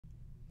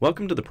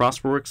Welcome to the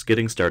ProsperWorks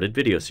Getting Started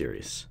video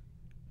series.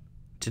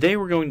 Today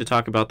we're going to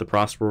talk about the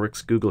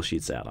ProsperWorks Google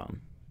Sheets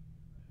add-on.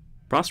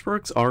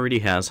 ProsperWorks already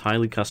has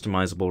highly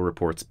customizable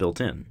reports built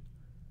in,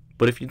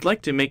 but if you'd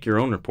like to make your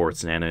own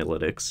reports and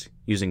analytics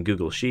using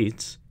Google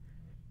Sheets,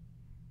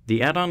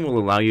 the add-on will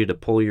allow you to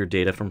pull your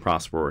data from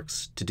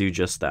ProsperWorks to do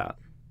just that.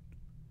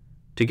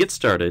 To get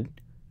started,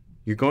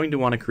 you're going to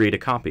want to create a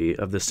copy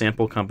of the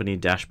sample company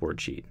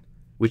dashboard sheet,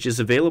 which is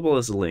available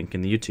as a link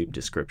in the YouTube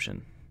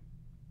description.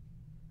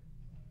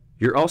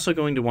 You're also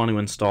going to want to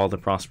install the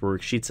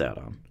ProsperWorks Sheets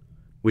add-on,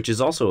 which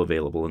is also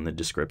available in the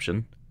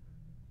description,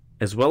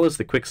 as well as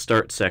the Quick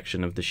Start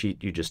section of the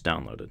sheet you just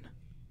downloaded.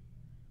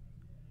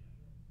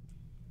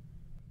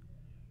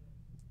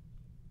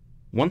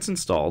 Once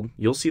installed,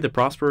 you'll see the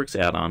ProsperWorks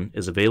add-on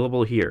is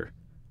available here,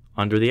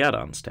 under the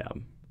Add-ons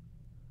tab.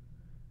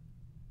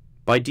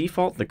 By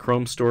default, the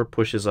Chrome store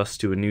pushes us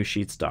to a new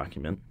Sheets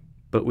document,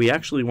 but we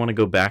actually want to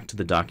go back to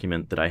the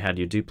document that I had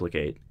you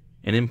duplicate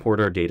and import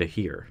our data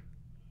here.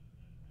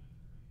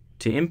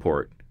 To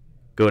import,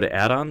 go to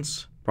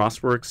Add-ons,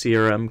 ProsperWorks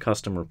CRM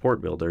Custom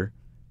Report Builder,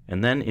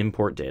 and then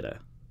Import Data.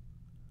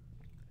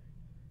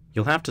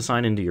 You'll have to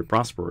sign into your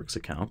ProsperWorks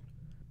account,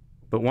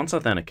 but once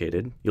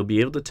authenticated, you'll be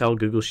able to tell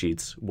Google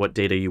Sheets what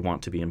data you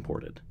want to be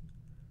imported.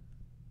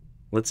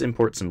 Let's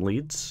import some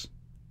leads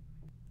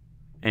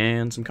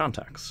and some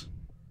contacts.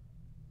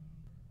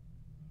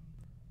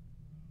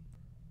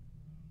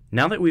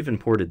 Now that we've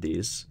imported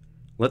these,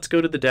 let's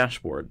go to the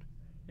dashboard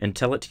and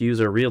tell it to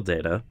use our real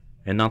data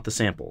and not the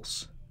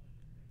samples.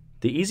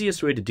 The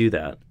easiest way to do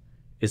that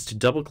is to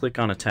double-click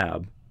on a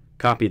tab,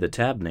 copy the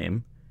tab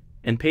name,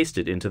 and paste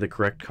it into the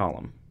correct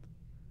column.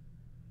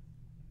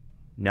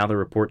 Now the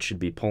report should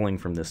be pulling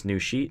from this new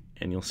sheet,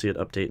 and you'll see it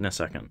update in a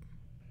second.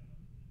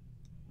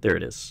 There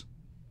it is.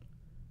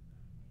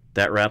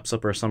 That wraps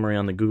up our summary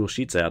on the Google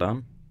Sheets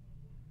add-on.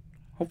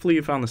 Hopefully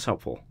you found this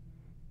helpful.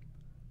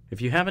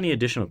 If you have any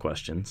additional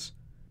questions,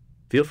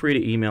 feel free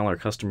to email our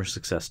customer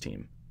success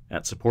team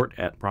at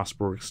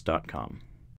support@prosperworks.com.